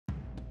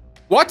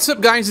What's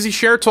up guys, this is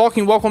Cher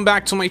talking, welcome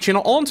back to my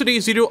channel. On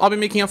today's video, I'll be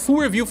making a full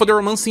review for the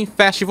Romancing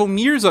Festival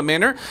Mirsa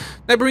banner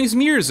that brings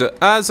Mirsa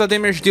as a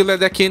damage dealer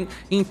that can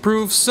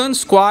improve Sun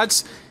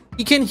squads,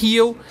 he can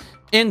heal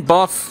and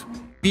buff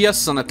via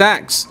Sun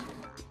attacks.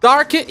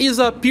 Darque is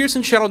a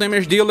piercing shadow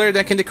damage dealer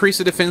that can decrease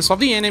the defense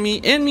of the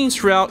enemy, and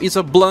Minstrel is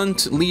a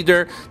blunt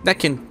leader that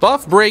can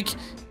buff break,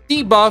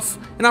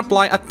 debuff, and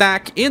apply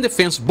attack and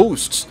defense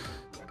boosts.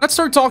 Let's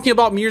start talking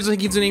about Mirsa. He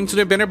gives a name to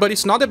the banner, but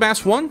it's not the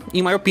best one,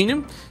 in my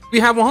opinion. We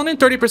have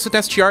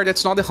 130% STR,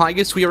 that's not the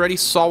highest, we already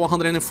saw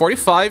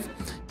 145.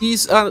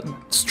 He's a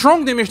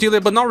strong damage dealer,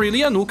 but not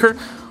really a nuker.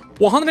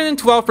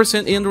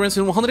 112% endurance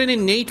and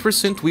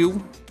 108%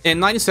 will,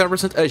 and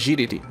 97%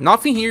 agility.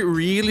 Nothing here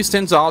really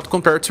stands out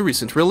compared to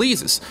recent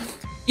releases.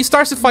 He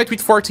starts the fight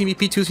with 14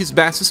 BP to use his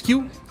best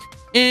skill,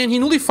 and he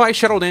nullifies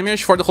shadow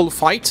damage for the whole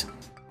fight.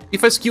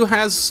 If a skill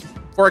has,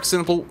 for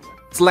example,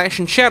 Slash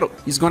and Shadow,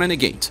 he's gonna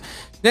negate.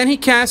 Then he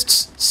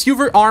casts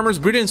Silver Armor's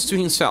Brilliance to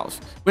himself.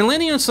 When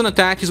landing on Sun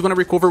attack, he's gonna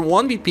recover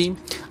 1 BP,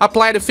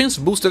 apply a defense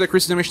boost that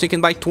decreases damage taken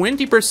by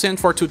 20%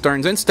 for 2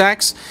 turns and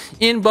stacks,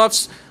 and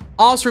buffs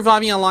all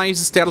surviving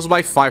allies' status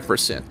by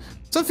 5%.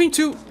 Something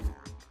to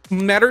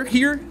matter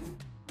here,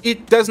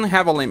 it doesn't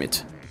have a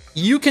limit.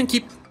 You can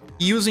keep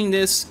using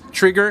this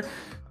trigger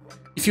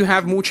if you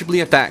have multiple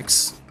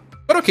attacks.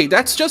 But okay,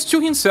 that's just to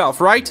himself,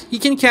 right? He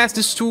can cast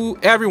this to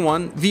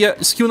everyone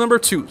via skill number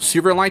 2.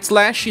 Silver Light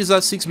Slash is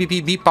a 6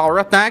 BP B power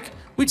attack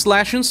with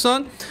Slash and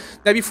Sun,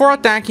 that before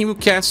attacking will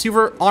cast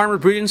Silver Armor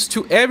Brilliance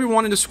to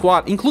everyone in the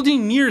squad,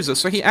 including Mirsa,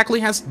 so he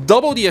actually has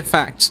double the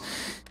effects.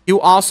 He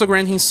will also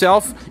grant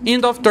himself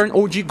end of turn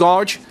OG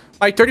Gouge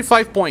by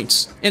 35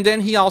 points, and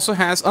then he also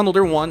has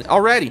another one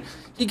already.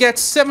 He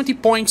gets 70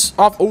 points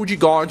of OG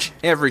Gouge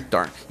every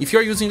turn. If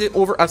you're using the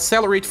over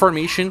accelerate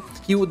formation,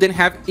 he would then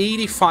have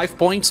 85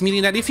 points,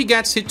 meaning that if he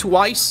gets hit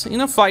twice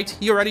in a fight,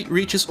 he already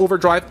reaches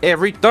overdrive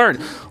every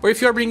turn. Or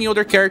if you're bringing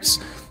other characters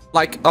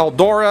like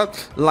Aldora,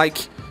 like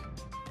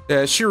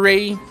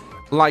Shirei,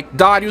 like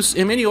Darius,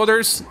 and many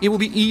others, it will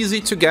be easy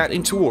to get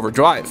into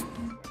overdrive.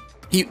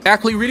 He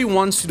actually really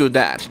wants to do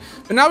that.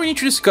 But now we need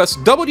to discuss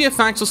double the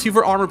effects of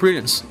Silver Armor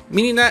Brilliance,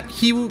 meaning that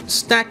he will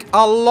stack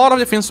a lot of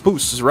defense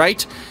boosts,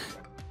 right?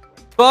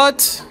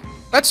 But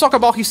let's talk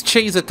about his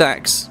chase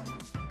attacks.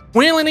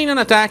 When landing an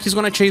attack, he's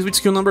gonna chase with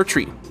skill number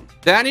 3.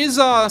 That is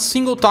a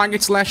single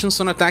target Slash and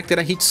Sun attack that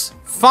hits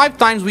 5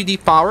 times with D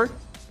power,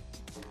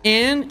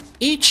 and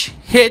each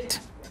hit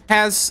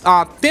has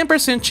a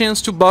 10%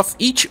 chance to buff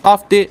each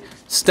of the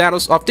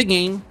status of the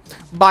game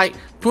by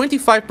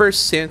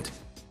 25%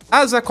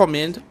 as a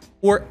command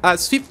or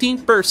as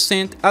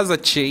 15% as a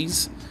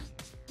chase.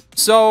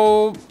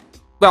 So,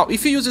 well,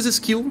 if you use this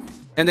skill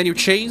and then you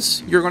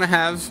chase, you're gonna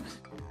have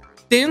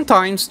 10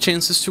 times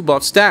chances to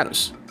buff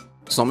status.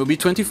 Some will be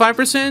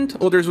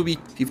 25%, others will be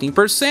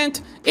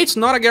 15%. It's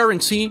not a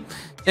guarantee,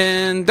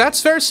 and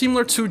that's very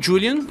similar to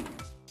Julian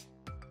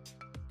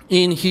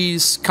in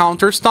his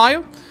counter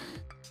style.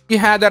 He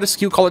had that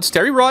skill called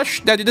Starry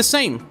Rush that did the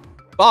same,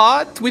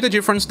 but with the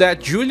difference that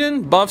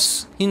Julian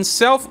buffs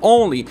himself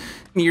only.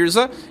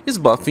 Mirsa is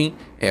buffing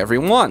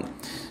everyone.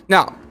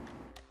 Now,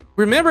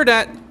 remember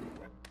that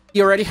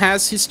he already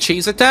has his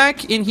chase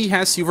attack and he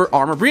has Silver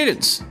Armor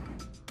Brilliance,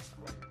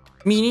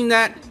 meaning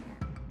that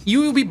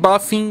you will be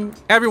buffing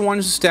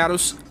everyone's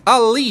status at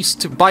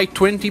least by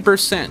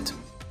 20%,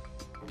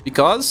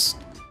 because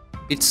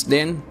it's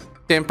then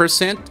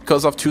 10%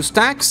 because of 2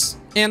 stacks,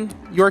 and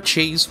your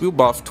chase will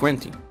buff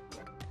 20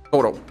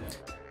 total.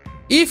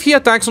 If he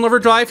attacks on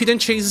overdrive, he then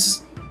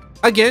chases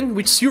again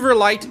with Silver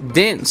Light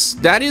Dance.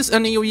 That is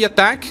an AoE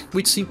attack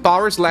with C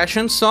power Slash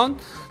and Sun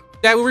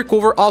that will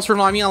recover all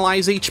surviving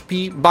allies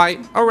HP by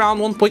around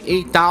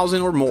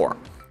 1,800 or more.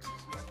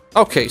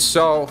 Okay,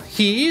 so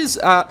he is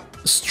a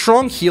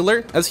strong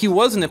healer, as he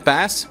was in the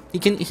past. He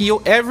can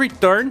heal every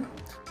turn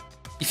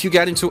if you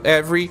get into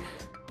every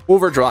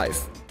overdrive.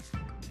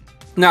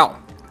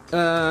 Now,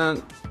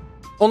 on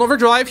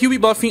overdrive, he'll be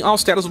buffing all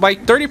status by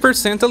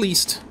 30% at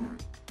least.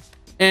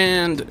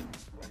 And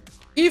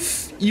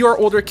if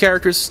your other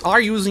characters are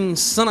using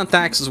Sun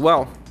attacks as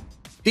well,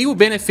 they will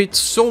benefit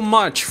so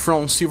much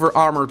from Silver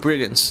Armor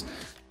Brilliance.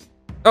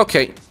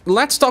 Okay,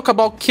 let's talk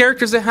about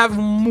characters that have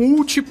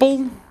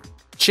multiple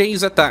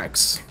chase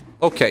attacks.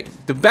 Okay,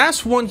 the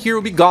best one here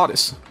will be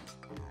Goddess.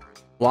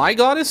 Why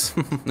Goddess?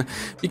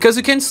 Because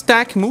you can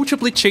stack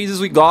multiple chases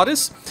with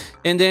Goddess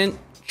and then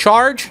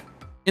charge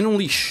and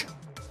unleash.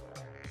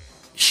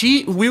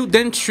 She will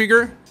then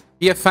trigger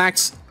the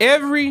effects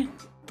every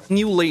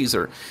new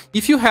laser.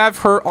 If you have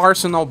her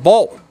Arsenal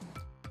Ball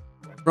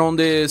from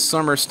the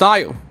summer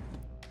style,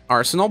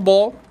 Arsenal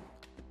Ball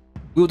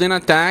will then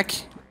attack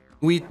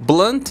with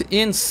Blunt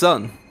and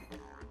Sun.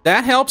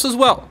 That helps as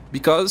well,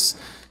 because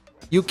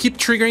you keep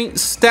triggering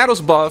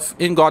status buff,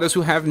 and Goddess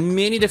will have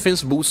many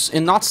defense boosts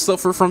and not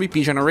suffer from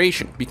BP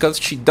generation, because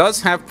she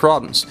does have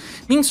problems.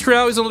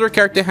 Minstrel is another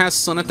character that has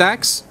Sun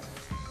attacks,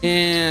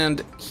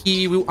 and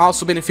he will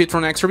also benefit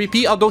from extra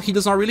BP, although he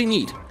does not really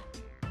need.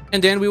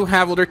 And then we will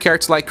have other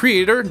characters like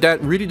Creator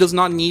that really does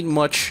not need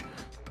much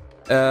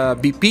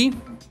BP,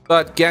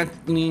 but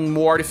getting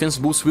more defense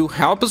boost will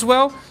help as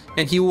well,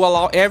 and he will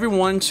allow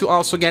everyone to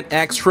also get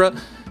extra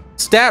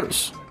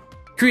status.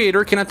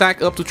 Creator can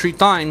attack up to 3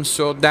 times,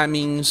 so that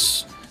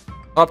means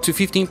up to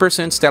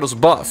 15% status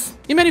buff.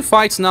 In many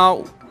fights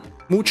now,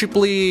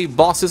 multiple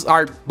bosses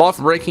are buff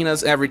breaking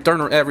us every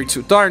turn or every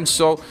 2 turns,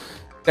 so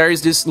there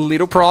is this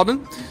little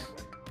problem.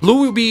 Blue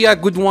will be a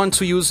good one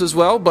to use as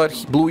well,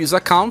 but blue is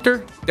a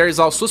counter. There is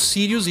also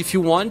Sirius if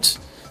you want,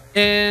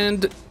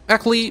 and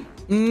actually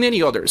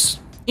many others.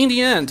 In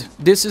the end,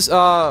 this is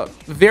a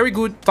very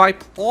good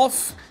type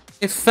of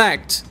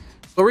effect,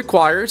 but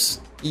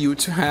requires you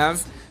to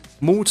have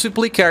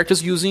multiple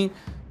characters using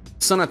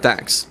sun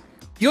attacks.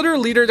 The other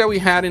leader that we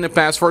had in the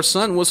past for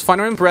sun was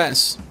Final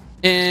Empress,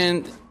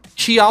 and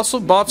she also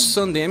buffs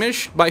sun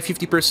damage by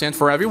 50%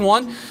 for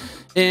everyone,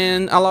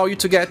 and allow you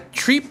to get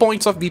 3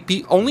 points of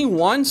BP only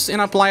once and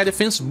apply a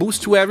defense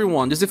boost to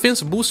everyone. This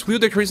defense boost will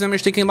decrease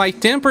damage taken by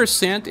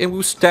 10% and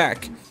will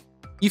stack.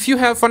 If you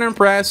have Final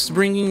Empress,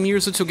 bringing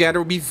Mirsa together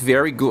will be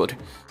very good.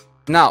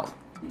 Now,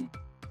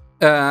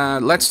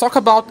 let's talk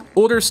about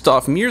other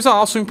stuff. Mirsa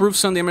also improves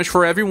sun damage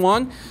for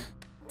everyone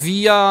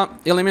via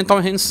Elemental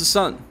Enhanced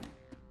Sun.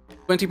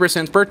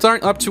 20% per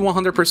turn, up to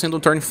 100%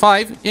 on turn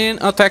 5, and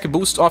attack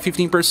boost of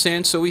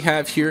 15%, so we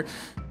have here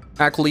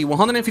actually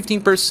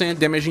 115%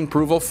 damage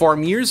improval for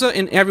Mirsa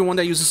and everyone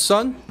that uses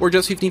Sun, or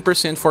just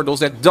 15% for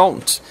those that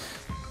don't.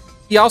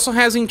 He also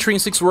has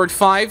Intrinsic Sword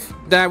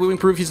 5 that will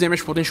improve his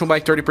damage potential by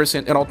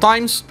 30% at all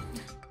times.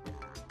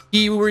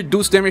 He will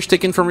reduce damage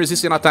taken from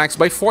resisted attacks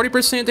by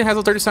 40% and has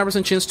a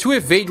 37% chance to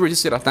evade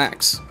resisted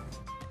attacks.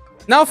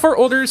 Now for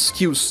other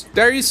skills,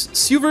 there is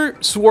Silver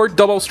Sword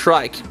Double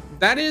Strike.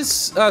 That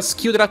is a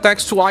skill that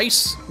attacks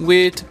twice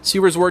with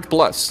Silver Sword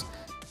Plus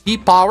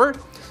E-Power,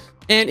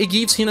 and it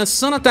gives him a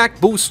Sun Attack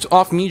boost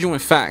of medium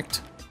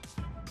effect.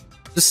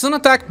 The Sun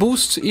Attack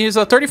boost is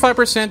a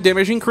 35%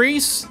 damage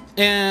increase,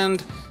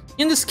 and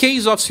in this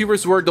case of Silver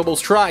Sword Double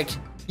Strike,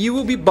 you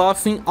will be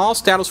buffing all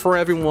status for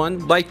everyone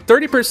by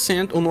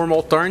 30% on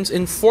normal turns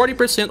and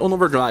 40% on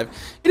overdrive.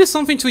 It is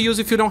something to use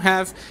if you don't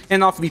have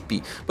enough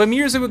BP. But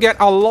Mirsa will get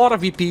a lot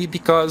of BP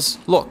because,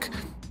 look,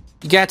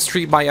 he gets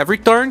 3 by every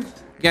turn,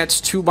 gets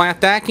 2 by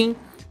attacking,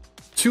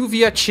 2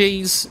 via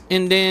chase,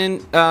 and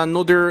then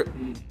another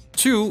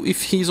 2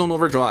 if he's on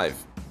overdrive.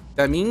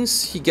 That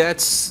means he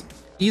gets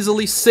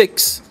easily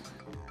 6,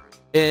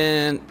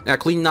 and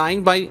actually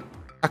 9 by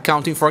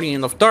accounting for the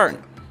end of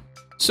turn.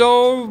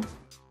 So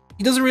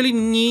he doesn't really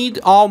need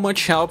all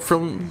much help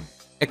from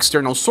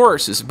external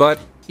sources, but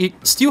it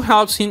still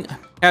helps him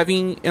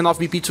having enough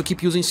BP to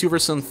keep using Silver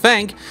Sun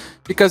Fang,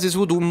 because this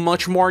will do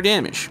much more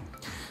damage.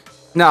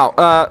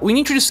 Now, we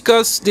need to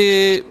discuss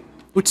the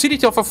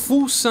utility of a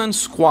full Sun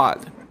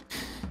squad.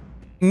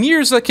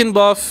 Mirsa can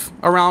buff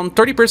around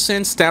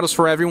 30% status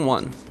for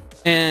everyone,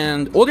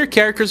 and other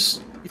characters,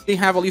 if they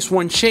have at least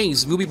 1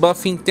 chase, will be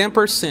buffing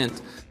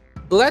 10%.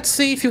 Let's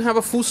say if you have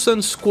a full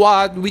Sun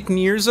squad with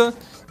Mirsa,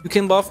 you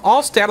can buff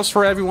all status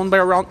for everyone by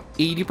around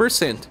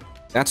 80%.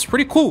 That's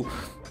pretty cool,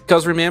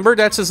 because remember,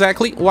 that's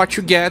exactly what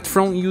you get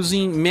from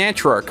using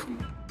Matriarch.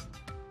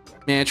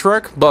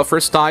 Matriarch, buffer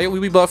style,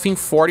 will be buffing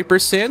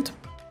 40%,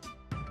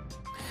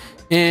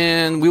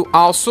 and will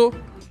also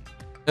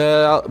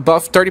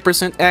buff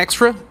 30%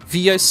 extra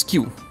via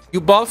skill.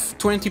 You buff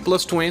 20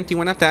 plus 20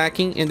 when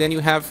attacking, and then you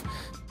have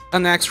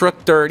an extra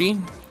 30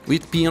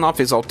 with Paean of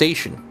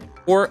Exaltation,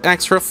 or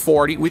extra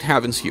 40 with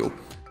Heaven's Heal.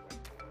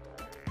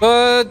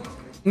 But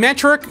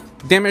Matriarch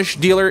damage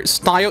dealer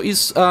style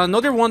is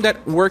another one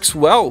that works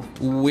well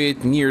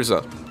with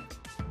Mirsa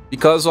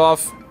because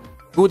of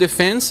good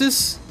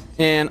defenses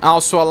and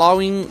also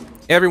allowing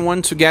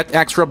everyone to get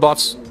extra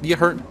buffs via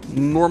her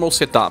normal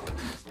setup.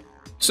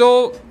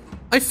 So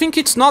I think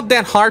it's not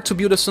that hard to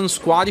build a Sun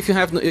squad if you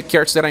have the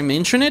characters that I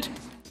mentioned,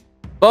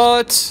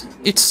 but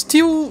it's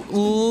still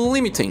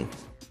limiting.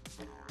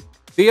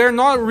 They are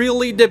not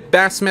really the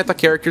best meta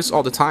characters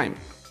all the time.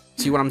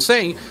 See what I'm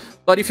saying?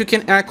 But if you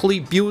can actually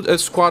build a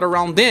squad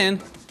around them,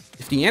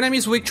 if the enemy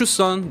is weak to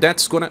Sun,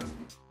 that's gonna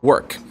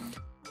work.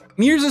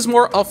 Mirsa is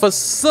more of a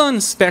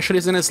Sun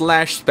specialist than a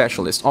Slash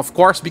specialist, of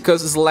course,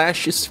 because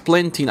Slash is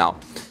plenty now.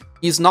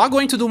 He's not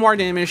going to do more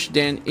damage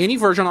than any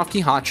version of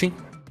Kihachi.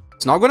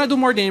 It's not gonna do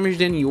more damage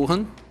than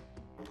Johan.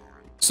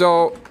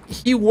 So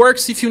he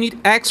works if you need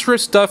extra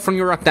stuff from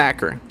your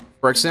attacker.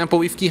 For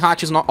example, if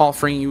Kihachi is not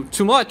offering you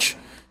too much,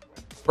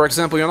 for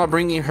example, you're not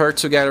bringing her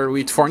together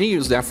with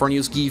Forneus, that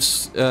Forneus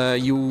gives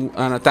you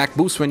an attack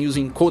boost when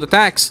using cold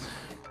attacks,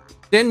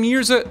 then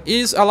Mirsa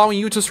is allowing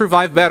you to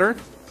survive better,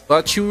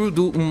 but you will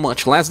do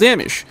much less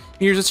damage.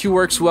 Mirsa still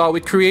works well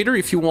with Creator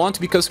if you want,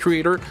 because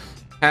Creator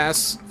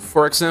has,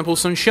 for example,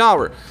 Sun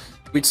Shower.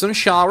 With Sun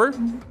Shower,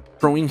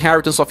 from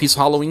inheritance of his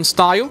Halloween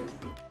style,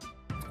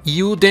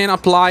 you then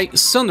apply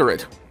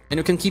Sundered, and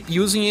you can keep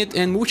using it,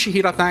 and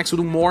multi-hit attacks will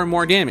do more and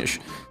more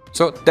damage.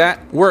 So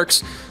that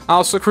works.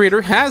 Also,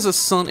 Creator has a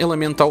Sun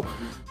Elemental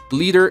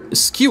Leader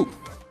skill,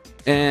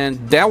 and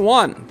that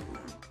one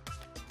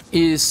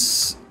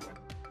is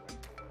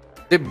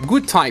the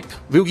good type.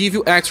 Will give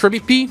you extra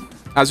BP,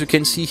 as you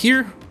can see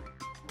here.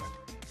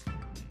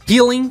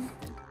 healing,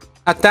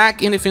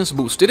 attack, and defense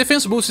boost. The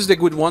defense boost is the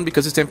good one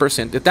because it's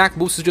 10%. The attack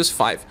boost is just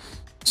 5.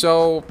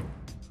 So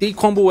they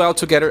combo well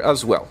together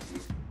as well.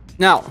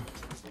 Now,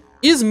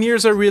 is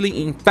Mirsa really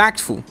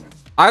impactful?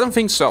 I don't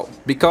think so,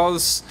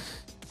 because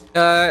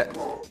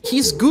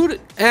he's good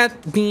at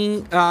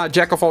being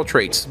jack of all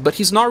trades, but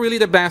he's not really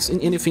the best in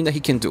anything that he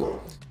can do.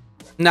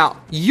 Now,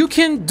 you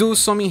can do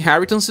some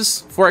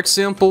inheritances. For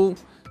example,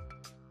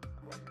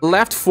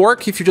 left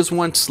fork, if you just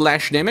want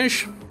slash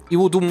damage, it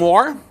will do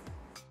more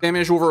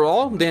damage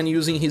overall than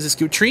using his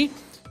skill tree,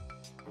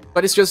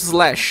 but it's just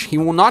slash. He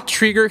will not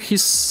trigger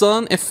his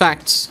sun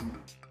effects,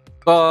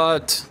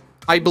 but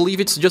I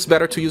believe it's just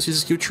better to use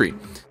his skill tree.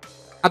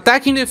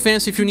 Attacking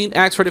defense, if you need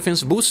extra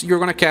defense boost, you're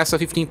gonna cast a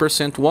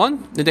 15% one,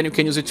 and then you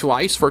can use it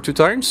twice for 2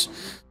 turns.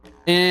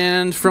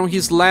 And from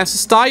his last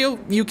style,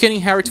 you can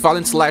inherit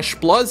Valiant Slash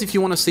Plus if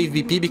you want to save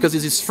VP, because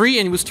this is free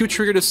and it will still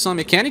trigger the sun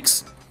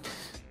mechanics.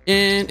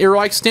 And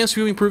Heroic Stance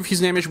will improve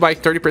his damage by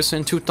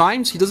 30% 2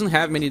 times. He doesn't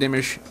have many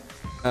damage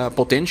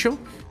potential.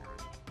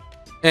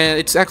 And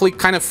it's actually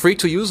kind of free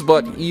to use,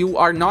 but you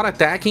are not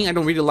attacking. I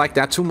don't really like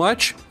that too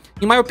much.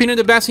 In my opinion,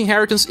 the best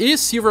inheritance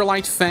is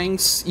Silverlight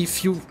Fangs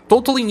if you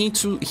totally need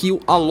to heal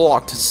a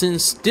lot,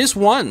 since this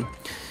one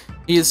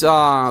is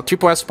a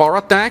triple S power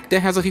attack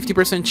that has a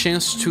 50%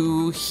 chance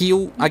to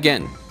heal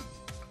again.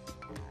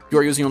 You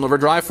are using an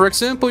overdrive, for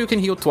example, you can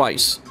heal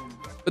twice.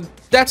 But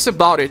that's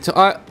about it.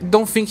 I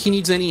don't think he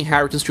needs any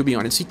inheritance, to be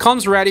honest. He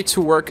comes ready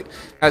to work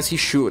as he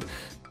should.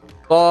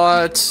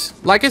 But,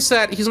 like I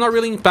said, he's not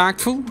really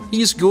impactful.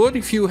 He's good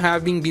if you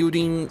have been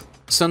building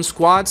Sun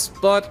squads,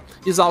 but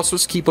is also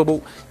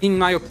skippable, in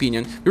my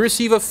opinion. We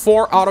receive a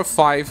 4 out of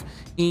 5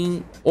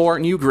 in our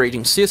new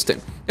grading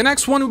system. The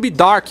next one will be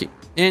Darque,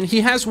 and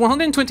he has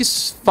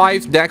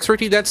 125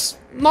 dexterity. That's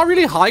not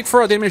really high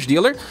for a damage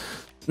dealer.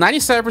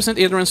 97%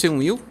 endurance and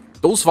will.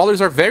 Those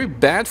values are very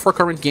bad for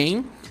current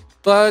game,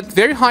 but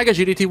very high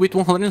agility with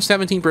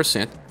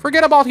 117%.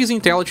 Forget about his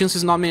intelligence,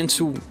 is not meant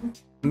to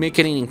make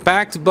any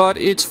impact, but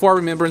it's for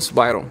Remembrance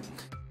Battle.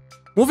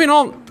 Moving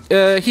on,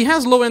 he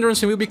has low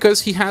endurance and will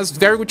because he has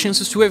very good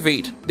chances to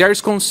evade. There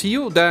is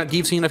Conceal that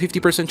gives him a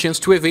 50% chance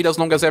to evade as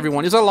long as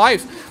everyone is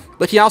alive,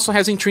 but he also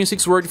has Intrinsic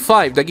Sword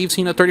 5 that gives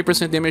him a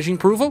 30% damage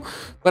improval,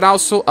 but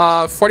also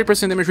a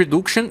 40% damage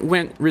reduction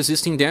when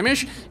resisting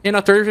damage, and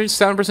a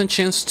 37%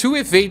 chance to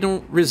evade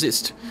and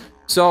resist.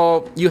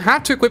 So you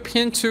have to equip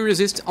him to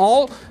resist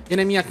all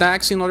enemy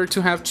attacks in order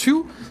to have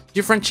 2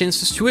 different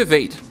chances to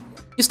evade.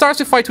 He starts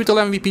the fight with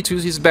 11 VP to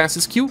use his best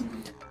skill.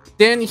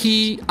 Then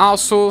he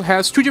also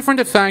has 2 different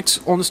effects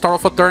on the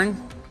start of a turn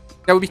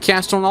that will be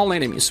cast on all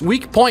enemies.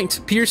 Weak point,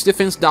 Pierce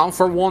defense down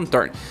for 1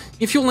 turn.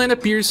 If you land a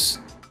Pierce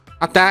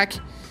attack,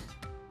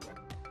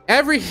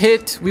 every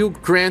hit will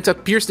grant a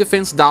Pierce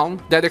defense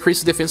down that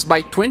decreases defense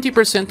by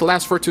 20%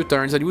 less for 2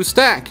 turns, and it will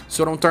stack.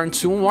 So on turn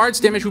 2 onwards,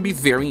 damage will be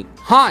very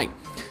high.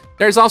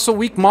 There's also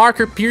weak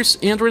marker, Pierce,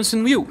 endurance,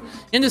 and will.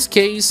 In this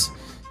case,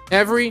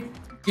 every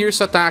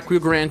Pierce attack will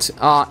grant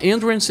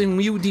endurance and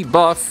will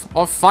debuff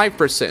of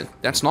 5%.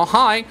 That's not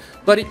high,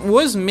 but it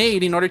was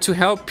made in order to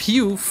help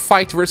you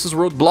fight versus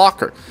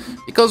Roadblocker,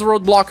 because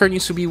Roadblocker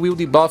needs to be will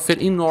debuffed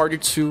in order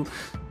to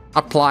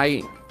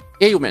apply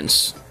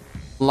ailments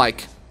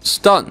like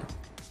stun.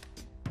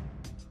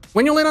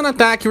 When you land an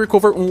attack, you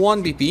recover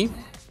 1 BP,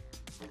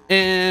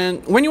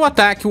 and when you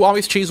attack, you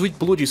always chase with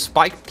Bloody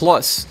Spike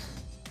Plus.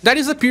 That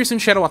is a Pierce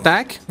and Shadow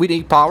attack with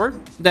 8 power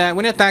that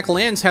when the attack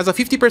lands has a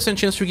 50%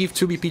 chance to give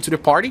 2 BP to the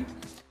party.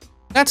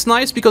 That's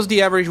nice because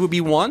the average will be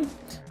 1.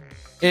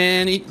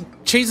 And it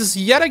chases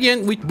yet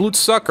again with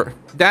Bloodsucker.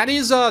 That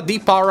is a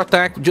deep power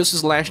attack, just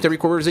slash, that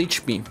recovers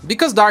HP.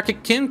 Because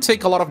Darque can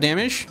take a lot of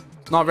damage,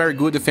 it's not very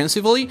good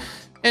defensively,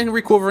 and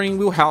recovering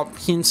will help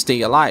him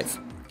stay alive.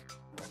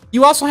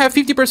 You also have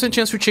 50%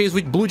 chance to chase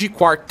with Bloody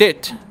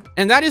Quartet,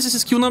 and that is his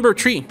skill number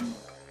 3.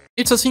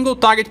 It's a single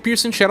target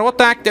Pierce and Shadow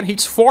attack that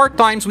hits 4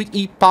 times with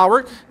E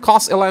power,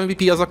 costs 11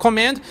 BP as a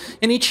command,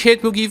 and each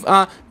hit will give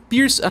a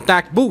Pierce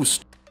attack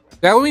boost.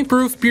 That will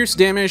improve Pierce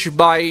damage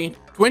by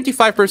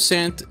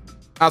 25%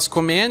 as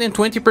command and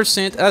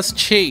 20% as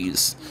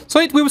chase.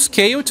 So it will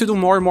scale to do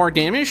more and more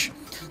damage,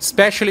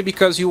 especially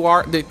because you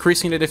are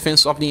decreasing the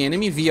defense of the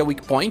enemy via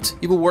weak point.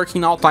 It will work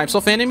in all types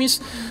of enemies,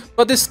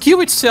 but the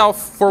skill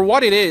itself, for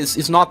what it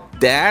is not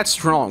that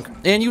strong.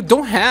 And you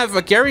don't have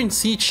a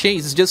guaranteed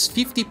chase, it's just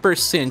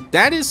 50%.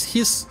 That is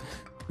his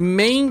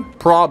main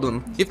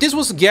problem. If this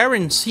was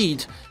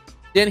guaranteed,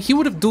 then he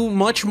would do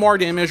much more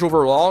damage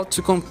overall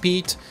to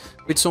compete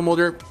with some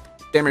other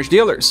damage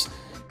dealers.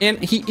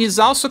 And he is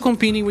also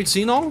competing with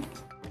Xenon.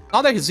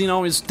 Not that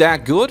Xenon is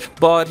that good,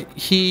 but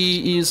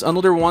he is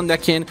another one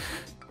that can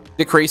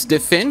decrease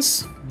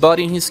defense, but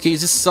in his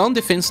case, it's sun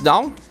defense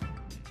down.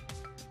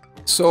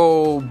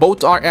 So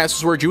both are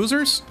S word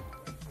users.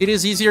 It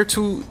is easier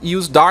to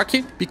use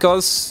Darque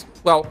because,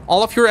 well,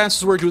 all of your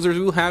S word users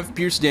will have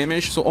pierce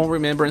damage, so on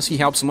Remembrance he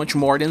helps much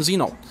more than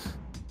Xenon.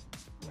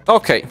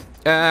 Okay,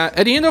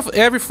 at the end of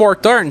every 4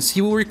 turns,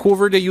 he will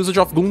recover the usage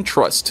of Gloom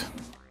Trust.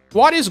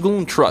 What is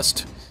Gloom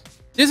Trust?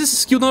 This is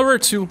skill number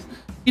 2.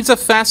 It's a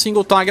fast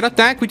single target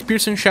attack with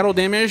piercing shadow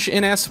damage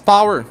and S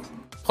power,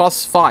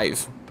 plus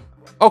 5.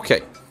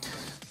 Okay.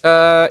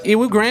 It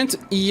will grant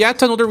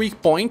yet another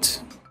weak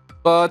point,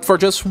 but for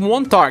just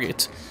one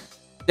target.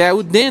 That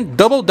would then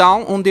double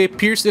down on the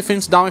pierce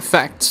defense down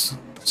effects.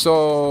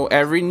 So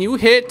every new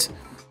hit,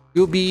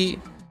 you'll be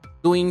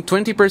doing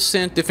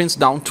 20% defense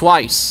down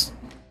twice.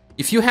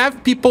 If you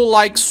have people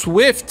like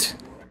Swift,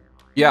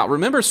 yeah,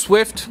 remember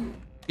Swift?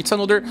 It's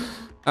another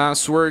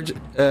sword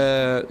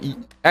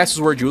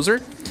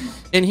user,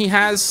 and he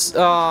has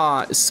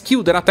a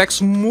skill that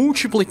attacks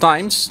multiple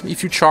times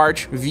if you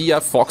charge via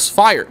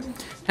Foxfire.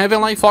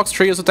 Heavenly Fox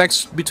Trails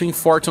attacks between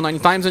 4 to 9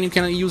 times, and you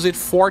can use it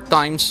 4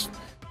 times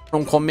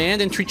from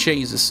command and 3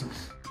 chases.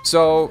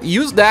 So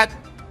use that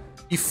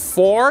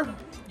before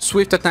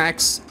Swift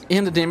attacks,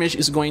 and the damage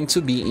is going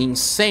to be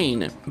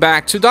insane.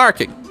 Back to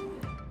Darque.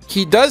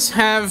 He does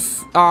have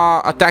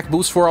attack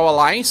boost for all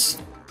allies,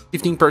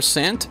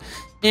 15%,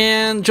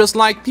 and just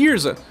like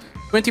Mirsa,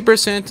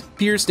 20%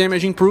 pierce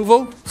damage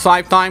improval,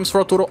 5 times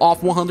for a total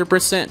of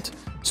 100%.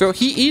 So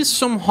he is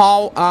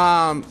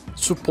somehow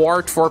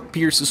support for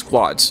pierce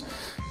squads,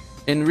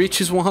 and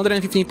reaches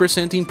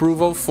 115%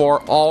 improval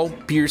for all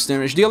pierce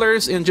damage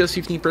dealers and just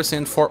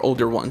 15% for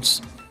older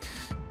ones.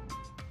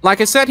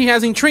 Like I said, he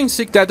has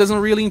intrinsic that doesn't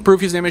really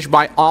improve his damage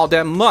by all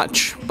that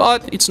much,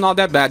 but it's not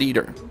that bad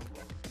either.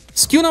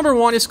 Skill number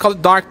 1 is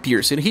called Dark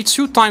Pierce. It hits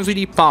 2 times with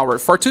E power.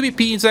 For 2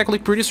 BP, it's actually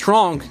pretty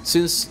strong,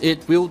 since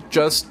it will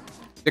just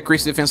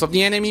decrease defense of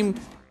the enemy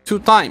 2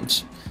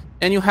 times.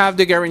 And you have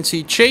the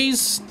guaranteed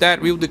chase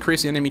that will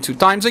decrease the enemy 2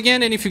 times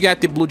again, and if you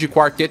get the Blue G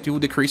Quartet, it will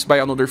decrease by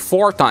another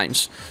 4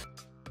 times.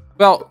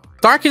 Well,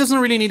 Darque doesn't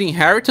really need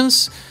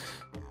inheritance.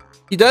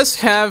 He does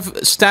have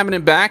Stamina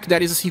back,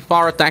 that is a C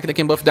power attack that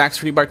can buff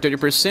Dexterity by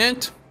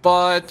 30%,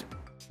 but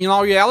in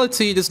all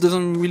reality, this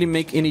doesn't really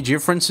make any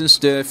difference since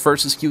the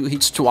first skill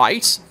hits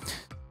twice.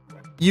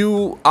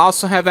 You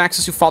also have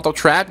access to Fatal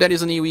Trap, that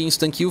is an AoE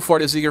instant kill for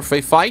the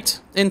Ziggerfei fight,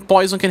 and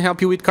Poison can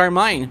help you with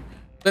Carmine.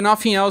 But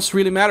nothing else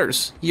really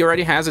matters. He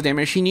already has the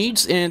damage he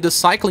needs and the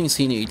cyclings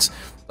he needs.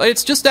 But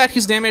it's just that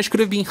his damage could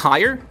have been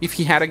higher if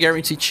he had a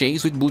guaranteed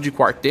chase with Blue G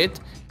Quartet,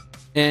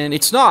 and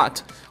it's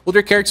not.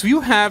 Other characters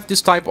will have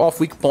this type of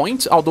weak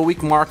point, although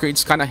weak marker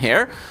it's kinda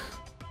rare,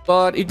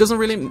 but it doesn't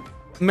really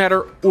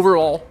matter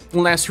overall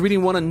unless you really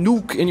want to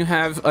nuke and you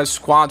have a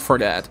squad for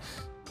that.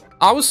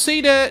 I would say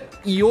that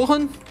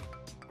Johan,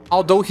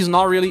 although he's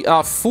not really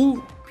a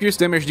full pierce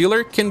damage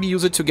dealer, can be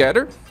used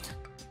together.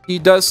 He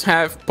does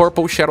have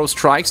purple shadow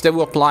strikes that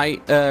will apply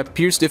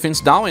pierce defense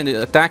down, and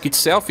the attack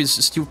itself is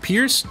still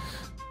pierce,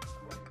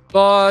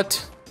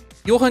 but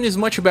Johan is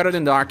much better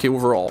than Darque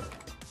overall.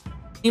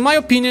 In my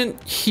opinion,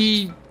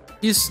 he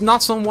is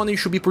not someone you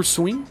should be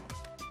pursuing.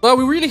 But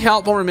we really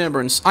help on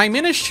Remembrance. I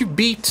managed to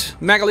beat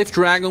Megalith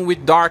Dragon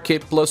with Darque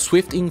plus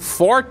Swift in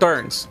 4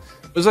 turns.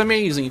 It was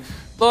amazing.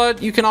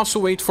 But you can also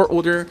wait for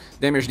other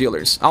damage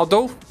dealers,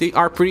 although they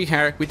are pretty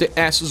rare with the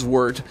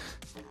S-Sword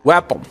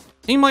weapon.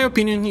 In my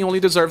opinion, he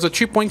only deserves a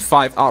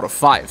 3.5 out of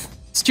 5.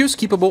 Still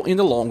skippable in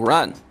the long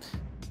run.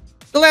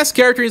 The last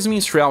character is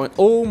Minstrel, and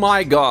oh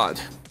my god.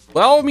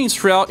 Well,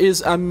 Minstrel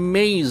is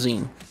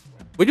amazing.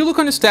 When you look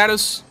on the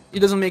status, it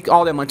doesn't make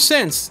all that much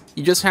sense.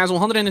 He just has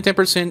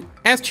 110%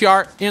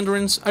 STR,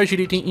 Endurance,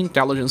 Agility,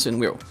 Intelligence, and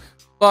Will.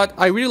 But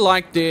I really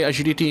like the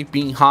Agility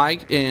being high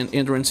and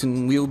Endurance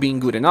and Will being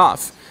good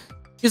enough.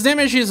 His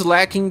damage is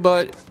lacking,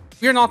 but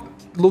we're not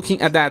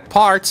looking at that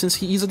part since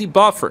he is a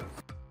debuffer.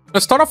 At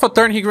the start of a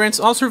turn, he grants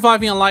all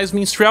surviving allies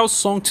Minstrel's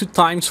Song 2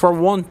 times for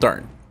 1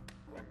 turn.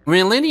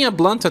 When landing a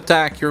blunt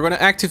attack, you're going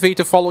to activate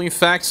the following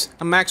effects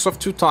a max of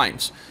 2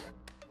 times.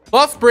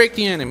 Buff break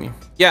the enemy.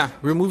 Yeah,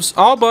 removes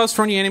all buffs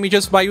from the enemy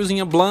just by using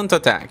a blunt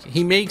attack.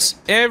 He makes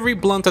every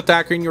blunt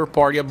attacker in your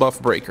party a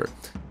buff breaker.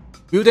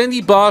 You then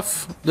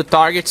debuff the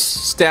target's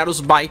status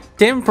by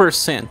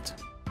 10%.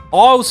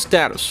 All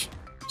status.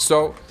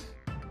 So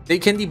they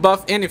can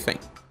debuff anything.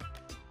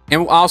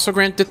 And will also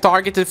grant the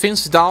target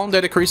defense down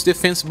that decreases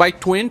defense by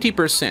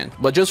 20%,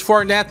 but just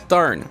for that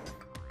turn.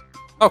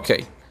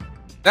 Okay,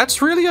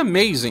 that's really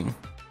amazing.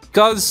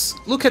 Because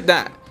look at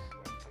that.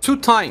 2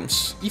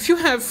 times. If you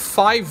have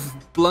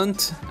 5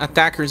 blunt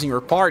attackers in your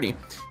party,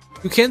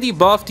 you can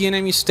debuff the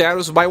enemy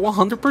status by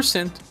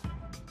 100%.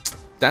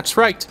 That's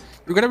right.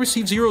 You're gonna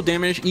receive 0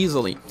 damage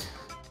easily.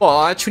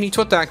 But you need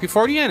to attack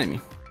before the enemy.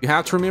 You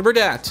have to remember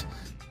that.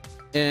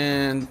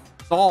 And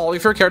all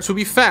of your characters will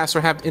be fast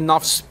or have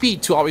enough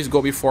speed to always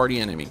go before the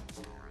enemy.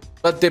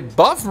 But the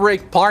buff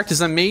break part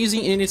is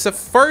amazing, and it's a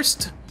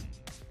first.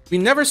 We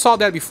never saw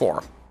that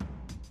before.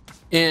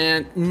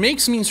 And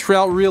makes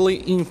Minstrel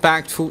really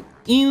impactful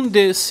in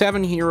the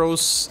 7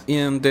 heroes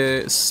in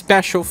the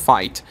special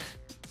fight.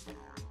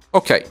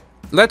 Okay,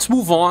 let's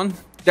move on.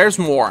 There's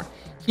more.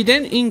 He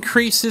then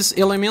increases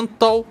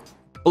elemental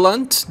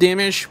blunt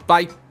damage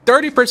by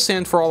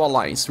 30% for all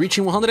allies,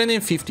 reaching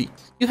 150.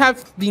 You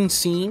have been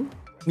seeing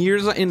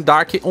Mirsa and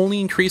Darque only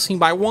increasing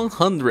by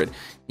 100.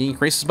 He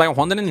increases by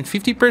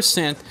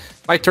 150%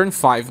 by turn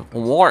 5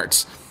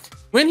 onwards.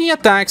 When he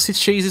attacks, he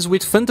chases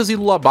with Fantasy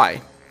Lullaby.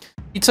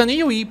 It's an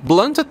AoE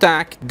blunt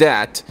attack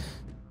that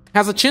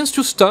has a chance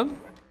to stun,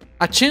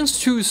 a chance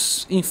to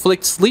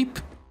inflict sleep,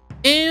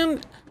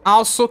 and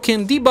also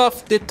can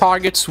debuff the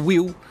target's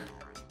will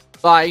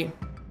by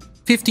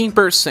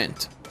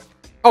 15%.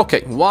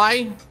 Okay,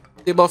 why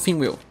debuffing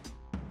will?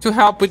 To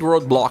help with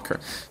Road Blocker.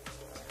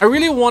 I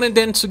really wanted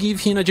them to give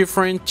him a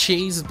different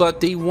chase, but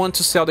they want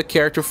to sell the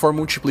character for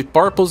multiple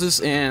purposes,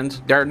 and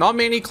there are not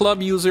many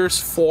club users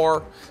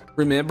for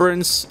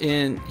Remembrance,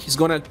 and he's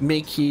gonna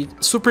make it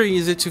super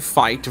easy to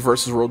fight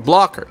versus Road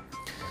Blocker.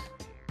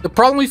 The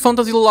problem with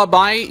Fantasy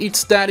Lullaby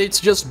is that it's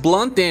just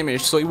blunt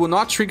damage, so it will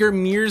not trigger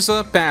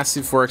Mirsa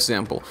passive, for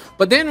example.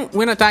 But then,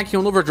 when attacking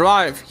on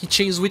Overdrive, he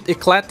chases with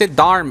Eclated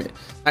Darme.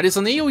 That is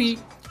an AoE,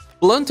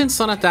 blunt and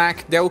stun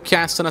attack that will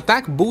cast an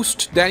attack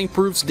boost that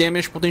improves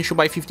damage potential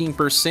by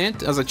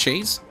 15% as a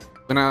chase.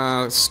 When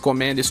a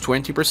command is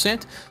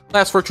 20%,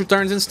 lasts for 2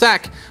 turns and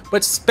stack,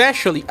 but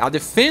especially a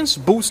defense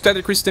boost that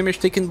decreases damage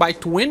taken by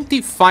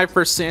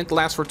 25%,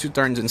 lasts for 2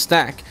 turns and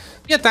stack.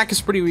 The attack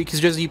is pretty weak, it's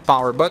just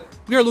E-power, but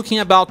we are looking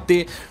about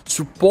the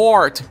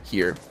support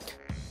here.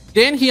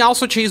 Then he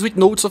also chases with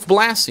Notes of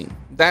Blessing.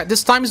 That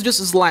this time is just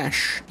a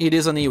slash. It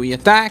is an AoE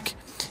attack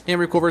and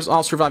recovers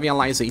all surviving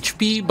allies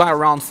HP by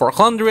around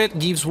 400,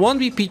 gives 1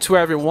 BP to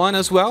everyone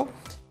as well,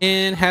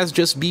 and has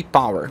just B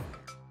power.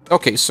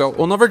 Okay, so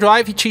on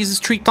Overdrive, he chases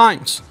 3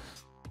 times.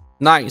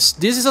 Nice.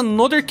 This is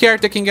another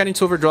character that can get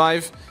into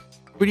Overdrive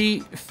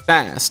pretty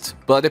fast,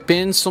 but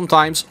depends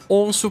sometimes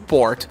on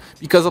support,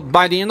 because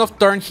by the end of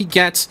turn, he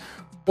gets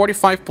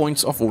 45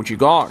 points of OG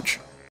Gauge.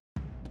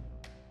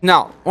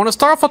 Now, on the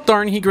start of a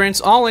turn, he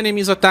grants all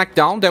enemies attack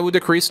down that will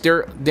decrease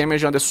their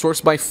damage on the source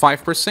by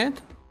 5%.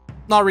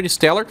 Not really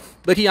stellar,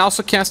 but he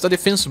also casts a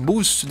defense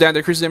boost that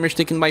decreases damage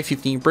taken by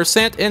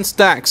 15% and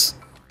stacks.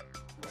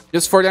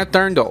 Just for that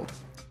turn though.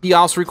 He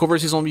also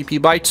recovers his own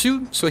BP by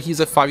 2, so he's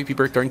a 5 BP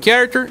per turn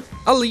character,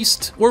 at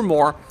least, or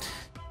more.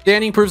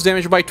 Then improves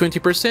damage by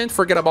 20%,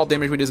 forget about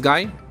damage with this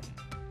guy.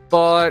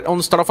 But on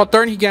the start of a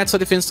turn, he gets a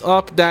defense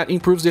up that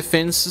improves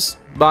defenses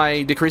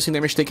by decreasing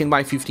damage taken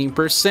by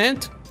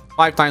 15%,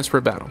 5 times per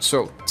battle.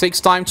 So, it takes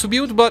time to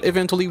build, but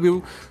eventually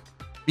will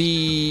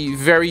be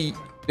very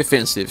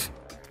defensive.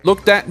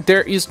 Look that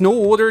there is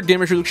no other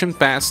damage reduction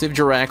passive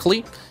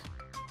directly.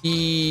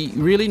 He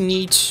really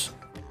needs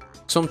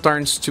some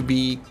turns to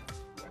be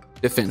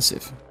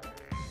defensive.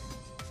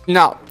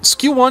 Now,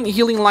 skill 1,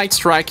 Healing Light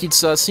Strike.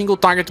 It's a single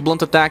target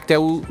blunt attack that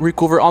will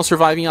recover all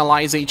surviving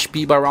allies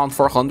HP by around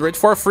 400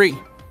 for free.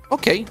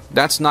 Okay,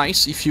 that's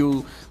nice if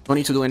you don't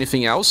need to do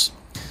anything else.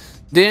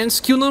 Then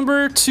skill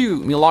number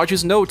 2,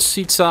 Melodious Notes.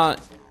 It's a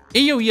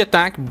AoE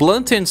attack,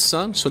 Blunt and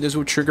Sun, so this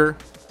will trigger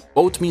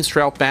both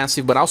Minstrel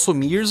passive, but also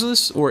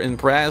Mirsa's or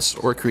Impress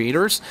or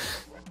Creators.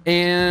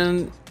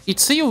 And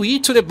it's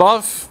AoE to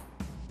debuff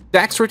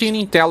Dexterity and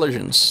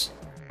Intelligence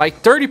by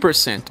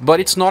 30%, but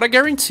it's not a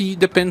guarantee,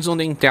 depends on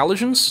the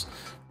intelligence.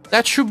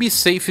 That should be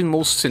safe in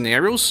most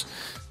scenarios.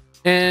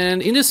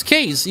 And in this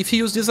case, if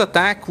you use this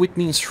attack with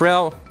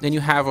Minstrel and you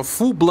have a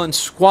full blunt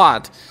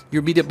squad,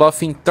 you'll be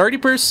debuffing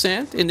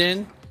 30%, and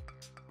then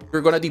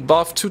you're gonna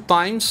debuff 2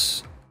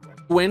 times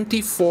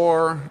 20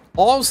 for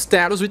all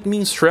status with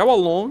Minstrel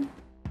alone,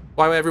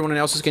 while everyone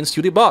else can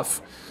still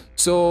debuff.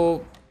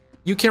 So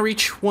you can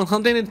reach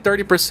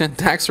 130%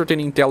 Dexterity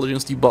and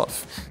Intelligence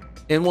debuff,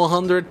 and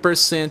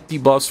 100%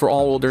 debuffs for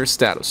all other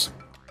status.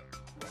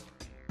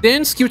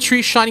 Then skill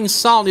 3, Shining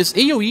Sound, is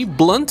AoE,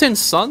 Blunt and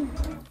Sun,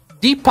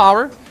 deep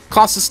power,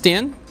 costs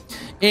 10,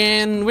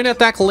 and when the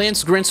attack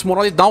lands, grants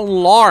morale down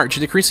large,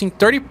 decreasing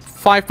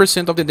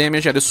 35% of the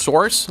damage at the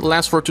source,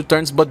 lasts for 2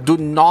 turns but do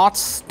not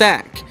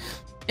stack.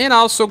 And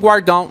also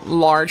guard down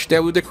large,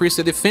 that will decrease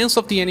the defense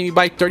of the enemy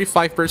by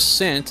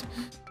 35%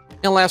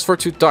 and lasts for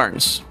 2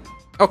 turns.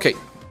 Okay,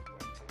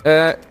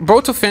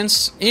 both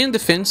offense and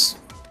defense.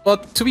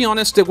 But to be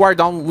honest, the guard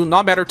down will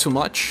not matter too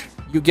much.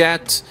 You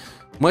get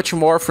much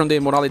more from the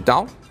morale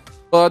down.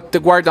 But the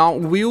guard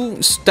down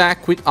will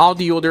stack with all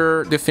the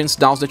other defense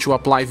downs that you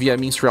apply via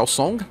Minstrel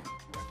Song.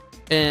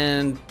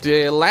 And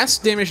the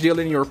last damage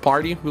dealer in your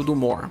party will do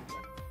more.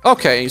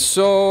 Okay,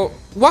 so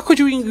what could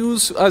you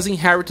use as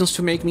inheritance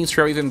to make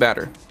Minstrel even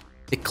better?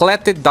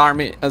 Eclated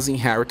Darme as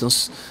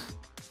inheritance.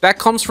 That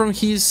comes from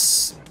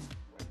his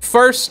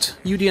first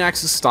UDX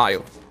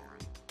style.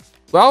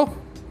 Well,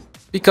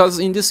 because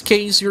in this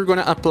case, you're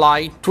gonna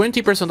apply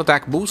 20%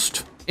 attack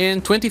boost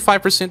and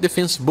 25%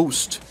 defense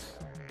boost.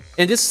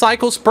 And this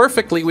cycles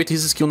perfectly with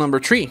his skill number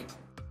 3.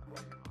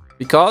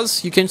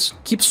 Because you can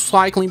keep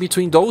cycling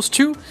between those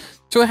two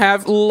to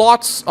have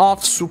lots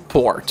of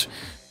support.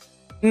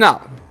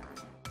 Now,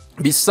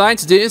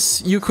 besides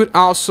this, you could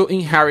also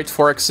inherit,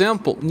 for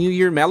example, New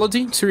Year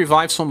Melody to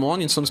revive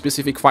someone in some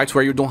specific fights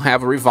where you don't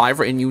have a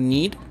reviver and you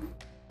need.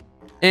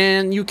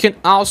 And you can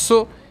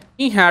also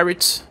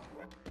inherit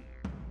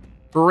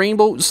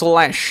Rainbow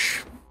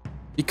Slash,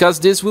 because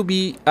this will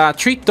be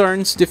 3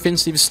 turns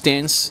defensive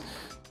stance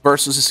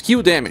versus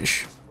skill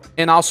damage,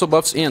 and also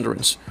buffs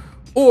endurance.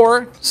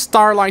 Or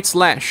Starlight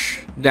Slash,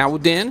 that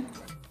would then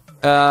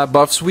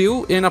buffs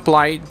will and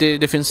apply the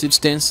defensive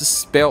stance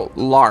spell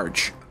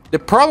large. The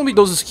problem with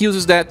those skills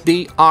is that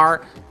they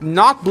are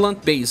not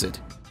blunt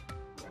based,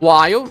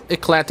 while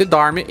Eclectic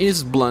Darme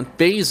is blunt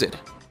based.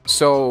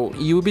 So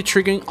you will be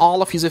triggering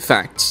all of his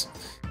effects.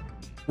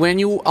 When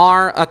you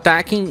are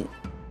attacking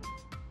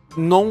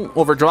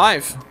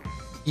non-overdrive,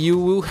 you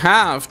will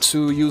have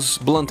to use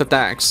blunt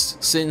attacks,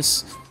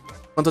 since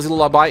Fantasy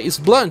Lullaby is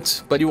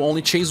blunt, but you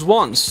only chase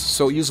once.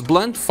 So use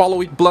blunt, follow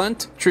with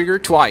blunt, trigger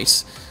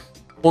twice.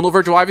 On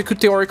overdrive, you could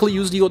theoretically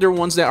use the other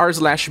ones that are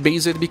slash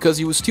based, because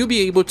you will still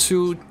be able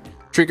to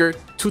trigger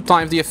 2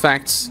 times the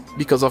effects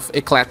because of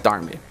Eclectic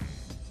Darme.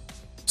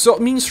 So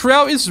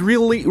Minstrel is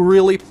really,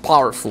 really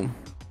powerful.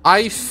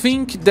 I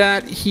think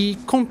that he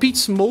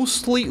competes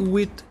mostly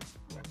with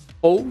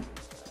Poe,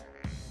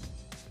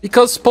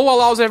 because Poe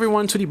allows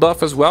everyone to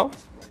debuff as well,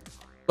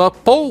 but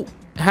Poe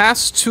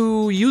has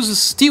to use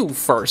Steel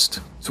first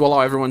to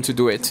allow everyone to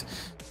do it.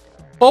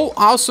 Poe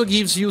also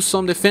gives you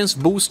some defense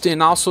boost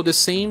and also the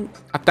same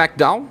attack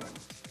down,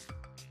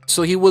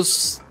 so he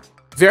was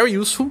very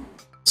useful.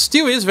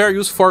 Steel is very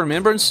useful for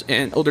Remembrance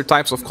and other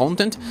types of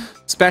content,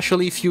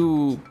 especially if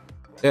you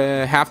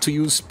have to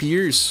use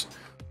spears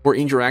or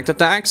indirect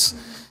attacks.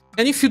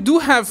 And if you do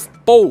have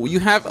Poe, you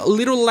have a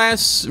little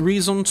less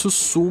reason to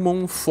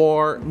summon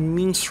for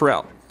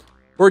Minstrel.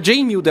 Or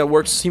J-Mew that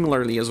works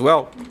similarly as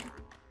well.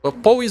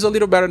 But Poe is a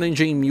little better than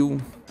J-Mew,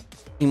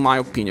 in my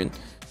opinion.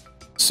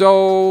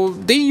 So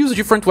they use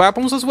different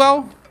weapons as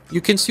well.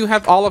 You can still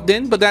have all of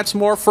them, but that's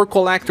more for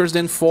collectors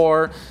than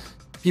for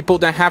people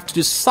that have to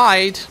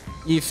decide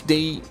if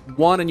they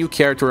want a new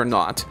character or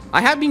not.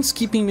 I have been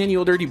skipping many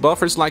other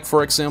debuffers, like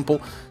for example,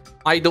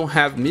 I don't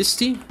have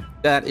Misty.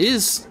 That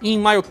is,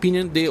 in my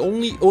opinion, the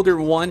only other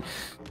one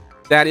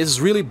that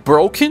is really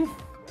broken,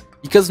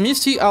 because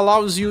Misty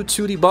allows you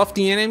to debuff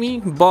the enemy,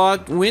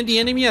 but when the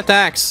enemy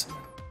attacks,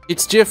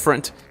 it's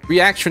different,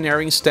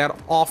 reactionary instead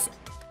of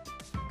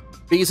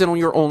based on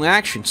your own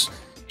actions.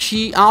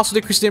 She also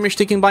decreases damage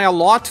taken by a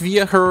lot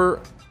via her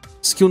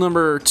skill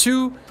number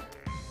 2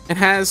 and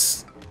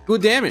has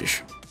good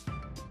damage.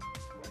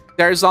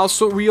 There's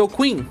also Real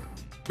Queen.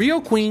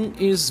 Real Queen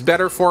is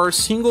better for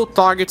single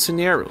target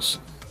scenarios.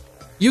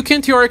 You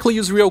can theoretically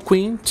use Real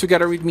Queen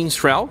together with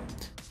Minstrel,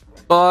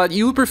 but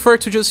you prefer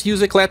to just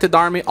use Eclectic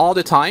Darme all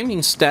the time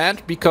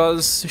instead,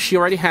 because she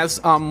already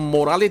has a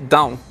morale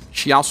down.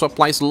 She also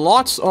applies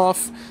lots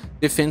of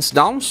defense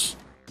downs,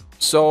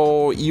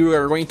 so you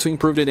are going to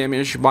improve the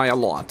damage by a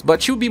lot.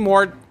 But she'll be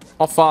more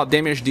of a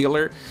damage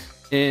dealer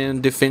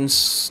and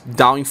defense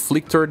down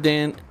inflictor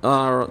than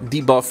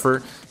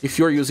debuffer if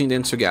you're using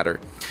them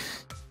together.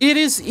 It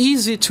is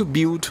easy to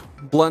build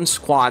blunt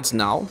squads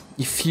now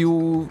if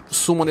you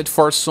summon it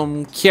for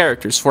some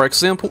characters. For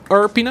example,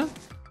 Urpina.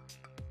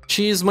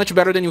 She is much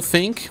better than you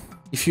think.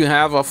 If you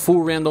have a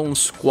full random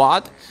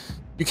squad,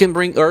 you can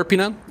bring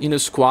Urpina in a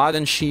squad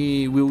and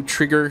she will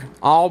trigger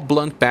all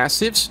blunt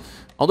passives.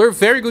 Another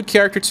very good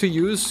character to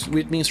use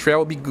with Minstrel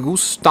will be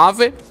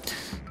Gustave,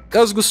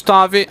 because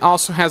Gustave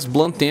also has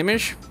blunt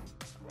damage,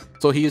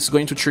 so he is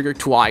going to trigger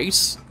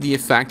twice the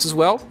effect as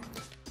well.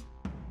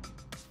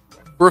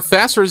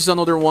 Professor is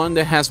another one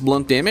that has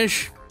blunt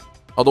damage,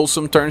 although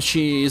some turns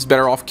she is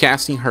better off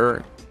casting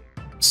her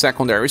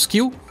secondary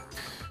skill.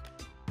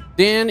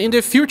 Then in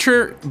the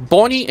future,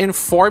 Bonnie and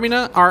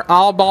Formina are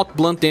all about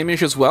blunt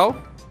damage as well,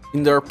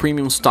 in their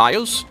premium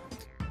styles.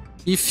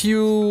 If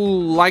you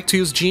like to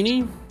use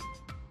Genie,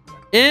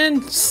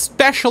 and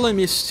especially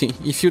Misty,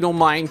 if you don't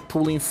mind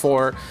pulling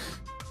for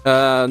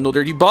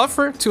another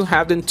debuffer to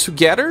have them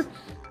together,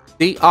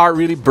 they are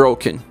really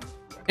broken.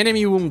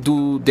 Enemy won't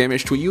do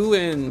damage to you,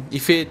 and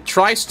if it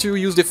tries to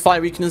use the Fire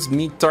weakness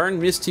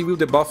mid-turn, Misty will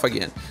debuff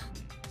again.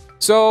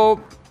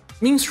 So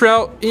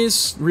Minstrel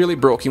is really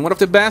broken, one of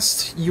the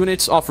best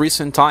units of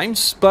recent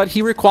times, but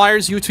he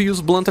requires you to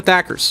use blunt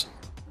attackers.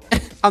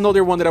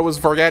 Another one that I was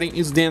forgetting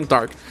is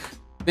Darque.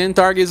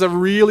 Darque is a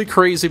really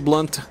crazy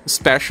blunt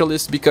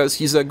specialist because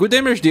he's a good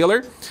damage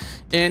dealer,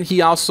 and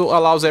he also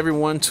allows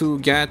everyone to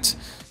get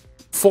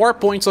 4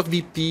 points of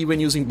BP when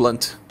using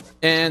blunt.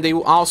 And they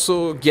will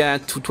also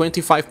get to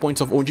 25 points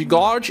of OG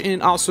Gouge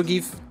and also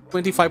give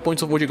 25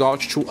 points of OG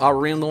Gouge to a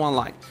random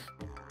ally.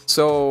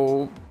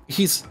 So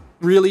he's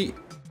really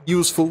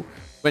useful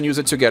when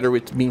used together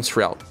with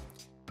Minstrel.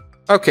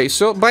 Okay,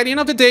 so by the end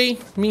of the day,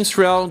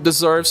 Minstrel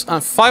deserves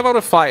a 5 out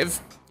of 5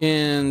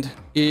 and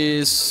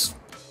is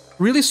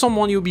really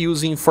someone you'll be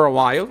using for a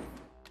while.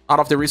 Out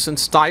of the recent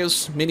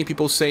styles, many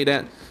people say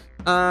that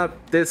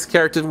this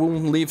character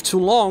won't live too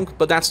long,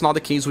 but that's not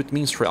the case with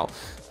Minstrel.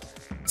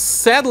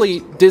 Sadly,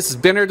 this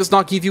banner does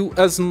not give you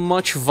as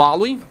much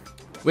value.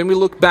 When we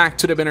look back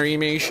to the banner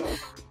image,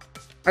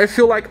 I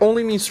feel like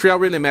only Minstrel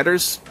really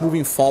matters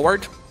moving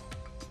forward.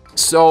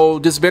 So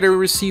this banner will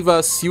receive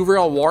a silver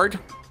award,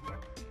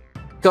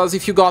 because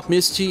if you got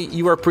Misty,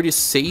 you are pretty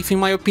safe in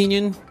my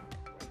opinion.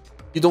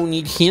 You don't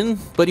need him,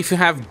 but if you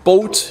have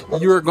both,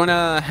 you're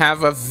gonna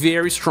have a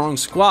very strong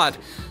squad.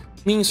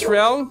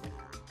 Minstrel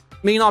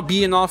may not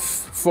be enough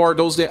for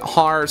those that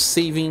are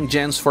saving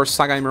gens for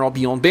Saga Emerald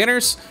Beyond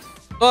banners,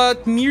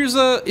 but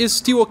Mirsa is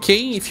still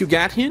okay if you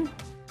get him.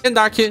 And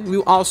Darque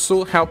will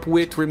also help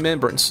with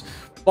Remembrance.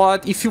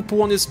 But if you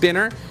pull on this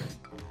banner,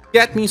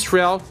 get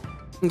Minstrel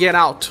and get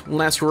out,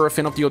 unless you're a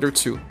fan of the other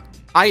two.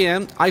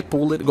 I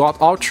pulled it, got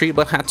all three,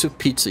 but had to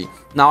pity.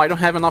 Now I don't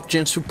have enough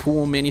gems to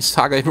pull many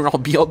Saga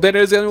Emerald Beyond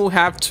banners, and we'll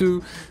have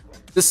to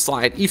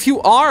decide. If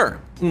you are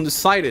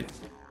undecided,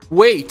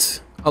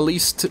 wait at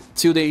least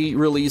till they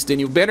release the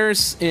new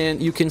banners,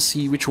 and you can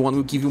see which one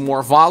will give you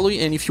more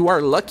value. And if you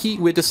are lucky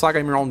with the Saga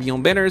Emerald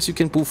Beyond banners, you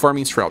can pull for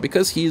Minstrel,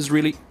 because he is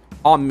really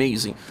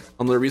amazing.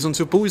 Another reason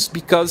to pull is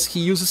because he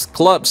uses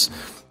clubs.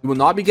 You will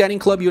not be getting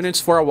club units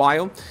for a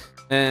while,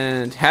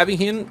 and having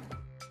him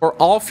for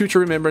all future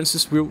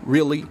remembrances will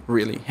really,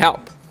 really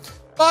help.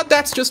 But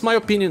that's just my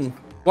opinion.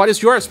 What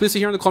is yours? Please say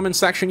here in the comment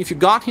section if you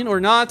got him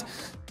or not.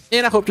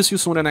 And I hope to see you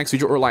soon in the next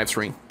video or live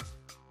stream.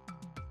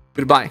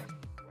 Goodbye.